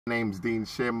My name's Dean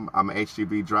Shim. I'm an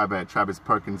HGV driver at Travis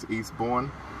Perkins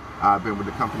Eastbourne. I've been with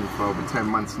the company for over 10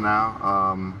 months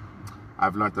now.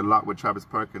 I've learned a lot with Travis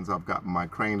Perkins. I've got my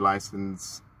crane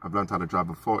license. I've learned how to drive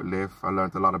a forklift. I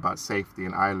learned a lot about safety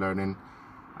and eye learning.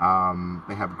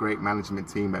 They have a great management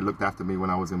team that looked after me when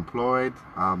I was employed.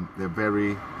 They're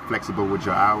very flexible with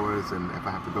your hours, and if I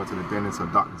have to go to the dentist or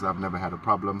doctors, I've never had a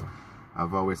problem.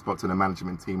 I've always spoke to the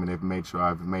management team, and they've made sure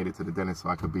I've made it to the dentist so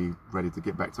I could be ready to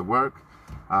get back to work.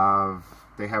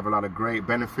 They have a lot of great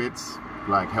benefits,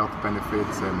 like health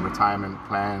benefits and retirement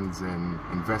plans and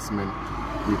investment.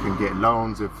 You can get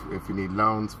loans if you need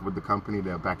loans with the company.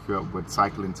 They'll back you up with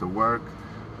cycling to work.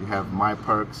 You have My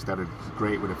Perks that are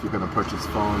great with if you're going to purchase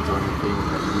phones or anything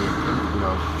that you need,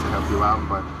 to help you out.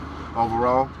 But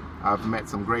overall, I've met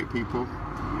some great people.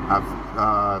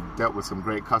 I've dealt with some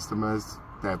great customers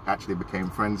that actually became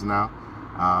friends now.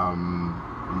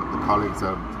 The colleagues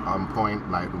are on point.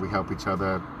 Like, we help each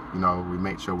other. We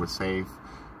make sure we're safe.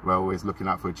 We're always looking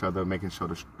out for each other, making sure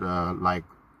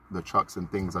the trucks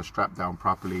and things are strapped down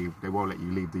properly. They won't let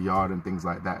you leave the yard and things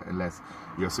like that unless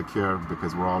you're secure,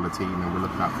 because we're all a team and we're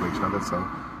looking out for each other. So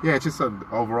yeah, it's just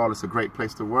overall, it's a great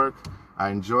place to work. I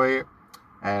enjoy it.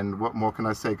 And what more can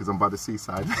I say, because I'm by the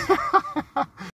seaside.